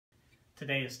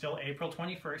Today is still April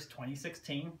 21st,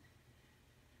 2016.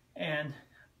 And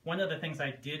one of the things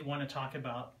I did want to talk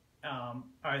about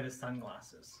are the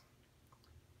sunglasses.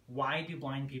 Why do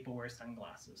blind people wear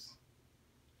sunglasses?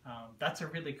 That's a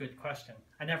really good question.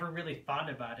 I never really thought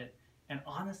about it. And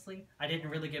honestly, I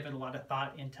didn't really give it a lot of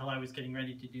thought until I was getting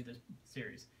ready to do this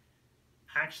series.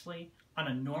 Actually, on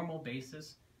a normal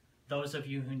basis, those of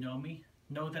you who know me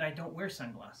know that I don't wear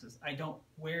sunglasses. I don't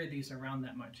wear these around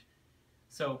that much.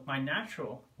 So my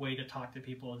natural way to talk to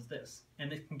people is this,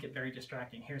 and it can get very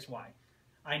distracting. Here's why.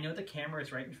 I know the camera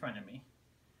is right in front of me,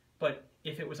 but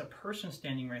if it was a person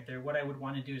standing right there, what I would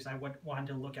want to do is I would want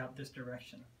to look out this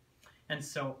direction. And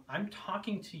so I'm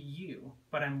talking to you,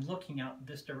 but I'm looking out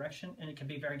this direction, and it can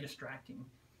be very distracting.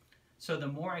 So the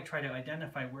more I try to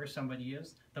identify where somebody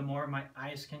is, the more my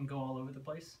eyes can go all over the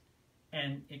place,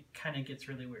 and it kind of gets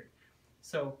really weird.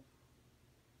 So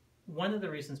one of the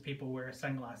reasons people wear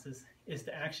sunglasses is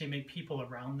to actually make people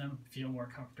around them feel more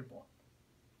comfortable.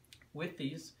 With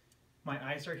these, my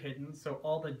eyes are hidden, so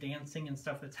all the dancing and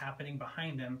stuff that's happening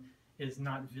behind them is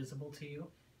not visible to you.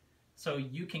 So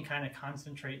you can kind of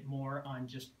concentrate more on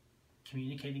just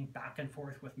communicating back and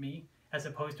forth with me, as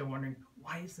opposed to wondering,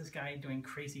 why is this guy doing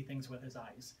crazy things with his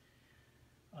eyes?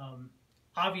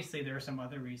 Obviously, there are some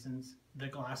other reasons. The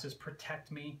glasses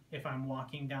protect me if I'm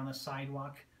walking down a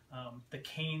sidewalk. The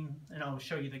cane, and I'll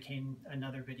show you the cane in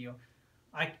another video,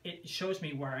 it shows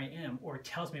me where I am, or it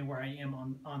tells me where I am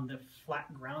on the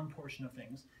flat ground portion of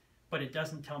things, but it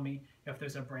doesn't tell me if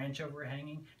there's a branch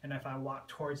overhanging, and if I walk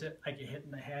towards it, I get hit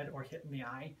in the head or hit in the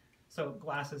eye. So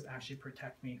glasses actually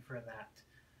protect me for that.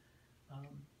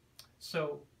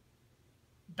 So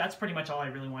that's pretty much all I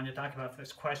really wanted to talk about. If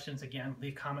there's questions, again,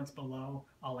 leave comments below.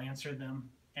 I'll answer them,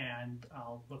 and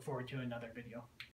I'll look forward to another video.